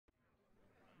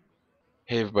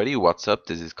Hey everybody, what's up?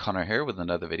 This is Conor here with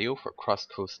another video for Cross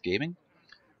Coast Gaming,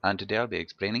 and today I'll be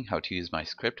explaining how to use my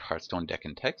script Hearthstone Deck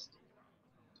and Text.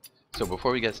 So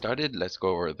before we get started, let's go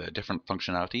over the different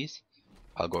functionalities.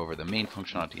 I'll go over the main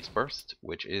functionalities first,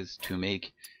 which is to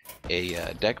make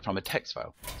a deck from a text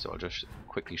file. So I'll just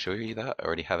quickly show you that. I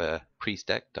already have a priest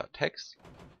deck.txt,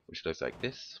 which looks like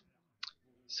this.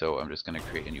 So I'm just going to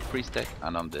create a new priest deck,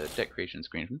 and on the deck creation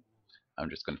screen, I'm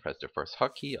just going to press the first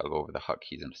hotkey. I'll go over the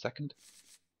hotkeys in a second.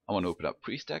 I want to open up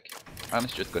priest deck, and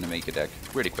it's just going to make a deck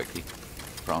really quickly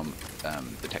from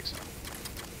the text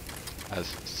file, as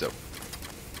so.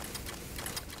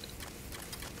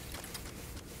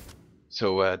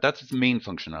 So that's its main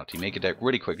functionality, make a deck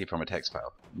really quickly from a text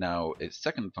file. Now its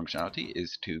second functionality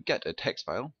is to get a text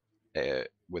file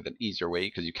with an easier way,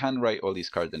 because you can write all these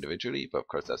cards individually, but of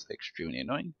course that's extremely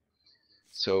annoying.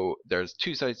 So there's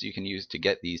two sites you can use to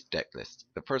get these deck lists.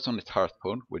 The first one is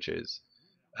Hearthstone, which is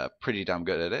pretty damn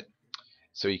good at it.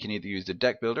 So you can either use the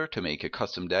deck builder to make a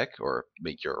custom deck or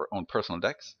make your own personal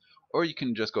decks, or you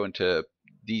can just go into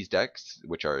these decks,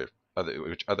 which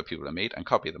other people have made, and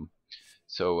copy them.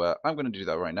 So I'm going to do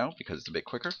that right now because it's a bit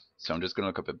quicker. So I'm just going to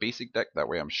look up a basic deck, that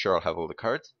way I'm sure I'll have all the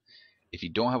cards. If you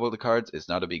don't have all the cards, it's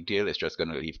not a big deal, it's just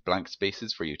going to leave blank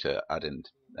spaces for you to add in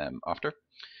after.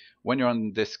 When you're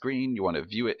on this screen, you want to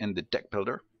view it in the deck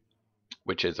builder,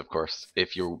 which is, of course,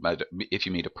 if you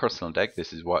made a personal deck,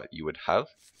 this is what you would have.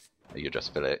 You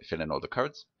just fill in all the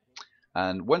cards.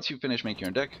 And once you finish making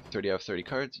your deck, 30 out of 30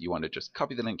 cards, you want to just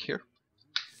copy the link here.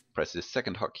 Press this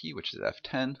second hotkey, which is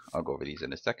F10. I'll go over these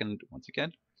in a second once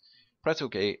again. Press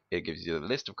OK. It gives you the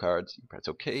list of cards. You press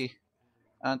OK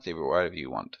and save it wherever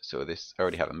you want. So this, I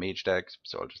already have a mage deck,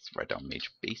 so I'll just write down mage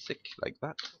basic like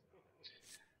that.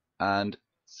 And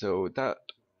so that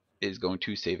is going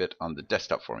to save it on the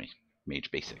desktop for me, mage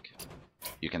basic.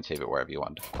 You can save it wherever you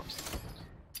want, of course.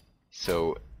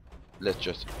 So let's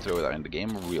just throw that in the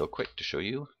game real quick to show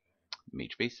you.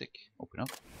 Mage Basic, open up.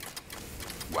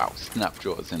 Wow,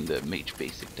 Snapjaw's in the Mage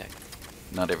Basic deck.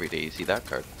 Not every day you see that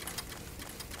card.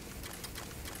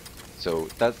 So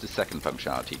that's the second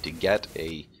functionality, to get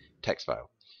a text file.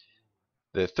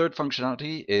 The third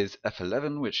functionality is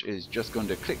F11, which is just going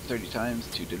to click 30 times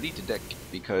to delete a deck,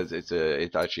 because it's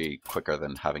actually quicker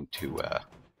than having to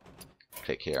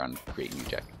click here and create a new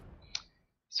deck.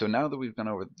 So now that we've gone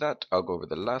over that, I'll go over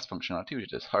the last functionality,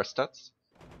 which is Hearthstats.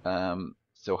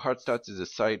 So Hearthstats is a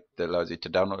site that allows you to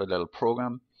download a little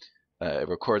program. It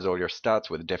records all your stats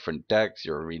with different decks,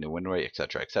 your arena win rate,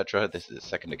 etc, etc. This is a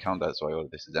second account, that's why all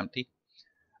of this is empty.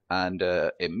 And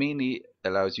it mainly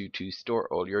allows you to store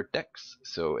all your decks.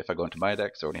 So if I go into my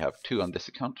decks, I only have two on this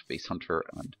account, Face Hunter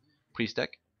and Priest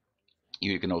deck.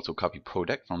 You can also copy Pro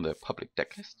deck from the public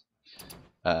deck list.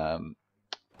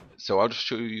 So I'll just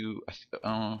show you,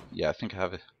 yeah, I think I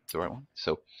have the right one.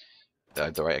 So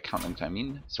the right account link, I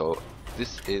mean. So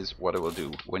this is what it will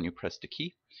do when you press the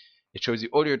key. It shows you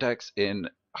all your decks in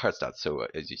Hearthstats. So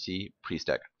as you see, Priest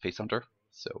deck, Face Hunter.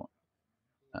 So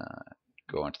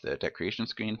go onto the deck creation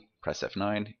screen, press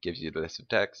F9, gives you the list of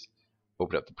decks.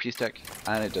 Open up the Priest deck,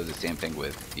 and it does the same thing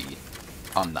with the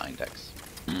online decks.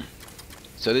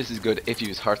 So this is good if you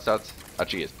use Hearthstats.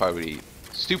 Actually, it's probably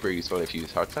super useful if you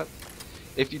use Hearthstats.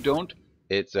 If you don't,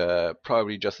 it's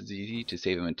probably just as easy to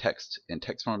save them in text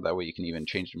form. That way you can even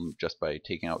change them just by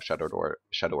taking out Shadow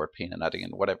Word Pain and adding in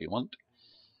whatever you want.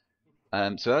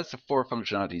 So that's the four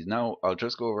functionalities. Now I'll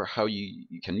just go over how you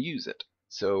can use it.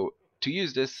 So to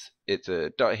use this, it's a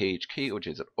 .ahk, which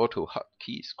is an auto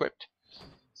hotkey script.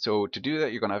 So to do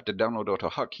that, you're going to have to download auto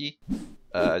hotkey.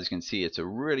 As you can see, it's a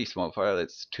really small file.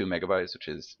 It's 2 megabytes, which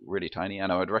is really tiny,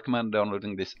 and I would recommend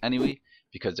downloading this anyway,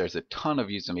 because there's a ton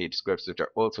of user-made scripts which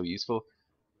are also useful.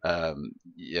 I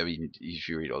mean, if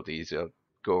you read all these, I'll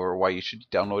go over why you should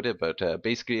download it, but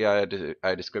basically I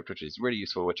had a script which is really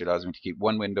useful, which allows me to keep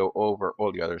one window over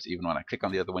all the others, even when I click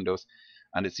on the other windows,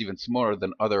 and it's even smaller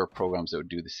than other programs that would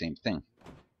do the same thing.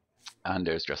 And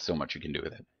there's just so much you can do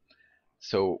with it.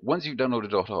 So once you've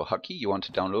downloaded Auto Hotkey, you want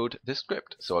to download this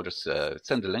script. So I'll just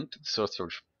send a link to the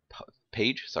SourceForge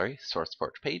page.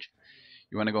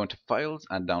 You want to go into Files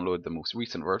and download the most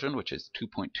recent version, which is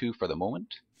 2.2 for the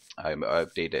moment. I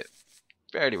update it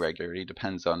fairly regularly,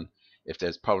 depends on if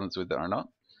there's problems with it or not.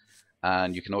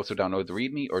 And you can also download the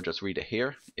README or just read it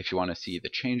here if you want to see the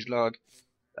changelog,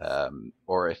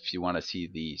 or if you want to see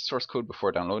the source code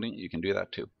before downloading, you can do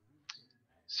that too.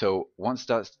 So once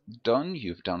that's done,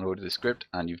 you've downloaded the script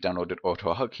and you've downloaded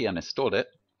Auto Hotkey and installed it,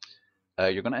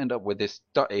 you're going to end up with this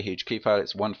 .ahk file.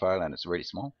 It's one file and it's really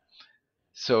small.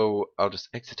 So I'll just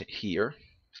exit it here.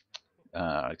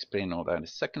 I'll explain all that in a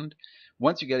second.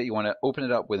 once you get it, you want to open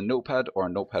it up with a Notepad or a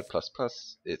Notepad++.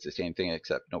 It's the same thing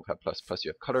except Notepad++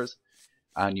 you have colors,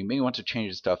 and you may want to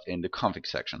change the stuff in the config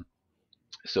section.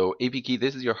 So AP key,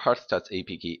 this is your Hearthstats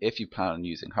AP key if you plan on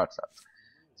using Hearthstats.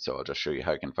 So I'll just show you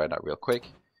how you can find that real quick.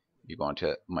 You go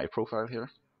into my profile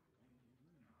here,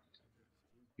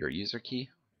 your user key.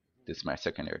 This is my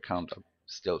secondary account. I'll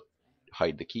still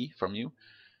hide the key from you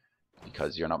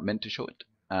because you're not meant to show it.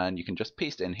 And you can just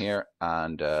paste it in here,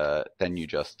 and then you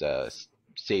just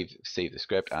save the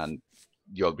script, and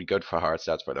you'll be good for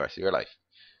Hearthstats for the rest of your life.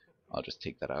 I'll just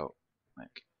take that out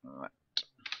like that.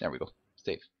 There we go.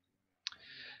 Save.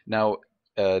 Now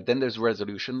then there's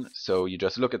resolution. So you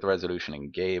just look at the resolution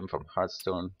in game from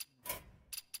Hearthstone.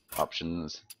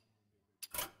 Options.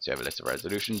 So you have a list of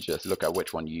resolutions. Just look at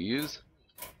which one you use.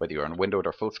 Whether you're on windowed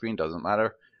or full screen, doesn't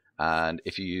matter. And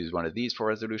if you use one of these for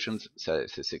resolutions, set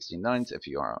it to 16:9.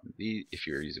 If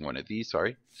you're using one of these,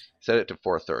 sorry, set it to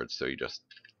 4/3. So you just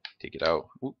take it out.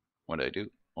 Ooh, what did I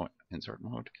do? Oh, insert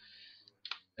mode.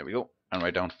 There we go. And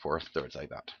write down 4/3 like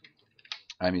that.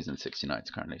 I'm using 69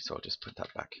 currently, so I'll just put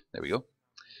that back. There we go.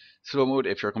 Slow mode.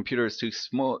 If your computer is too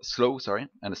slow,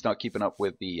 and it's not keeping up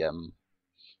with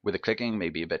the clicking,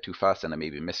 maybe a bit too fast, and it may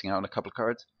be missing out on a couple of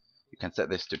cards, you can set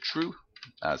this to true,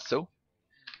 as so.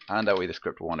 And that way the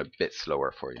script will run a bit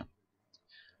slower for you.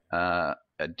 I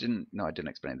didn't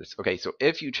explain this. Okay, so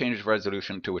if you change the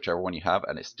resolution to whichever one you have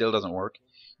and it still doesn't work,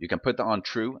 you can put that on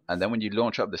true, and then when you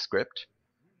launch up the script,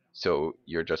 so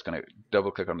you're just going to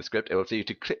double click on the script, it will tell you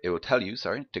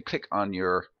to click on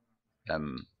your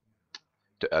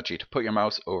to put your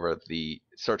mouse over the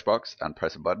search box and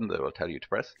press a button that will tell you to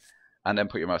press, and then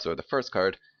put your mouse over the first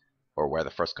card, or where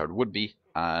the first card would be,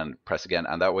 and press again.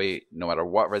 And that way, no matter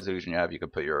what resolution you have, you can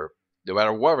put no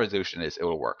matter what resolution it is, it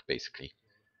will work basically.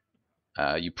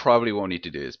 You probably won't need to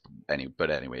do this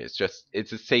but anyway, it's just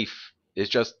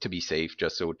to be safe,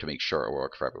 just so to make sure it will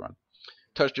work for everyone.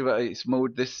 Touch device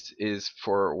mode. This is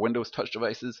for Windows touch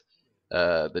devices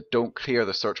that don't clear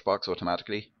the search box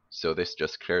automatically. So this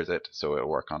just clears it, so it'll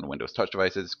work on Windows touch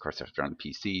devices. Of course, if you're on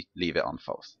PC, leave it on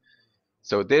false.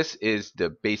 So this is the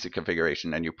basic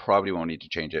configuration, and you probably won't need to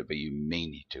change it, but you may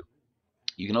need to.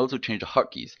 You can also change the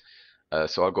hotkeys.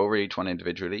 So I'll go over each one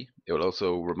individually. It will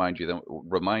also remind you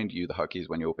the hotkeys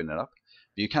when you open it up.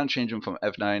 But you can change them from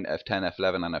F9, F10,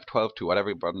 F11, and F12 to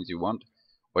whatever buttons you want.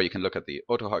 Or you can look at the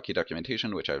auto hotkey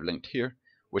documentation, which I've linked here,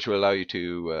 which will allow you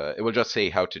to, it will just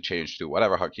say how to change to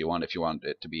whatever hotkey you want. If you want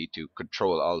it to be to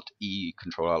Control-Alt-E,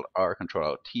 Control-Alt-R,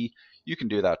 Control-Alt-T, you can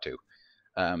do that too.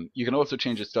 You can also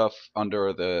change the stuff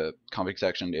under the config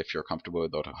section if you're comfortable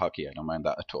with auto hotkey. I don't mind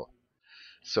that at all.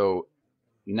 So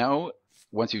now,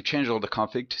 once you've changed all the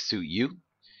config to suit you,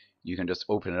 you can just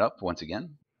open it up once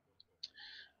again.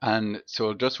 And so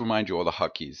it'll just remind you all the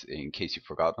hotkeys in case you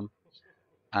forgot them.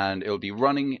 And it'll be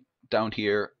running down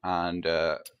here, and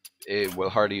it will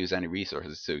hardly use any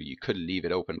resources, so you could leave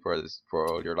it open for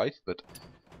all your life. But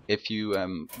if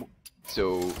you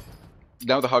so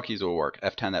now the hotkeys will work.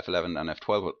 F10, F11, and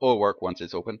F12 will all work once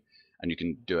it's open, and you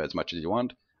can do as much as you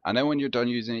want. And then when you're done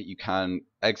using it, you can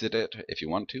exit it if you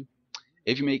want to.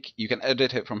 You can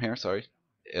edit it from here. Sorry,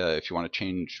 if you want to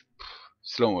change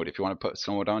slow mode, if you want to put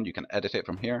slow mode on, you can edit it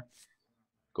from here.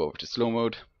 Go over to slow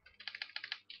mode,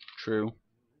 true.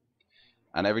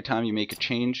 And every time you make a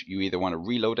change, you either want to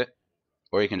reload it,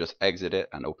 or you can just exit it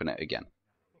and open it again.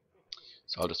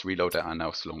 So I'll just reload it, and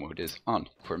now slow mode is on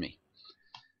for me.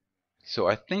 So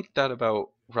I think that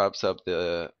about wraps up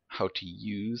the how to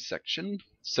use section.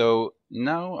 So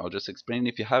now I'll just explain.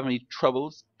 If you have any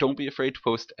troubles, don't be afraid to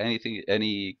post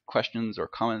any questions or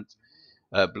comments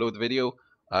below the video.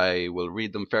 I will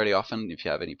read them fairly often if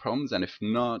you have any problems, and if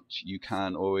not, you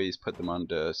can always put them on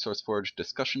the SourceForge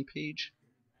discussion page.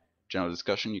 General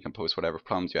discussion, you can post whatever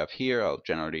problems you have here.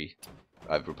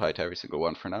 I've replied to every single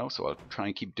one for now, so I'll try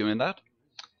and keep doing that.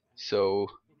 So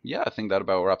yeah, I think that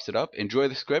about wraps it up. Enjoy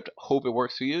the script, hope it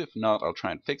works for you. If not, I'll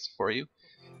try and fix it for you.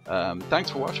 Thanks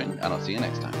for watching, and I'll see you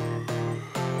next time.